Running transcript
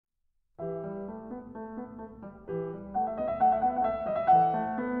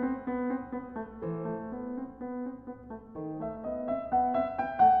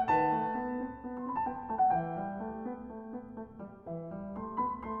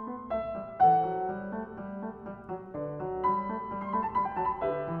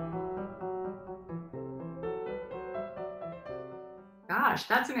Gosh,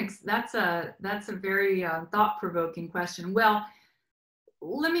 that's a very thought-provoking question. Well,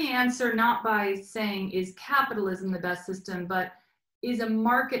 let me answer not by saying is capitalism the best system, but is a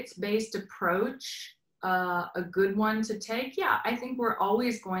markets-based approach a good one to take? Yeah, I think we're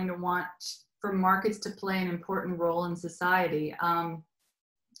always going to want for markets to play an important role in society.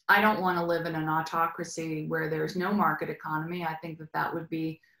 I don't want to live in an autocracy where there's no market economy. I think that that would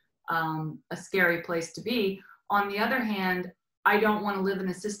be a scary place to be. On the other hand, I don't want to live in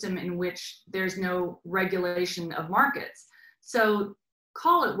a system in which there's no regulation of markets. So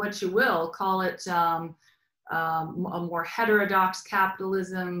call it what you will, call it a more heterodox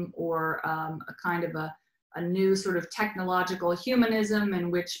capitalism, or a kind of a new sort of technological humanism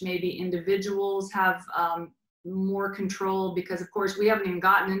in which maybe individuals have more control, because of course we haven't even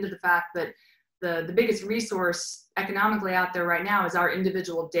gotten into the fact that the biggest resource economically out there right now is our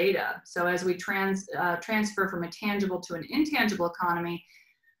individual data. So as we transfer from a tangible to an intangible economy,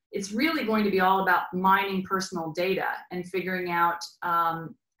 it's really going to be all about mining personal data and figuring out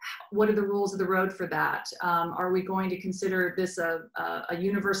what are the rules of the road for that. Are we going to consider this a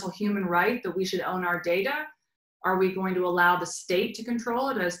universal human right that we should own our data? Are we going to allow the state to control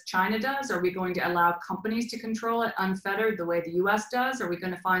it as China does? Are we going to allow companies to control it unfettered the way the US does? Are we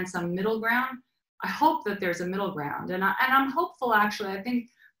going to find some middle ground? I hope that there's a middle ground. And I'm hopeful, actually. I think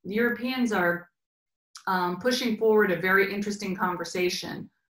the Europeans are pushing forward a very interesting conversation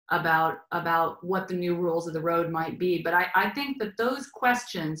about what the new rules of the road might be. But I think that those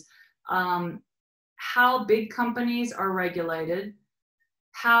questions, how big companies are regulated,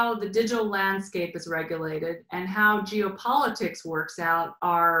 how the digital landscape is regulated, and how geopolitics works out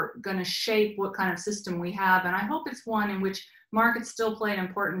are going to shape what kind of system we have. And I hope it's one in which markets still play an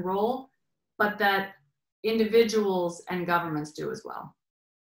important role, but that individuals and governments do as well.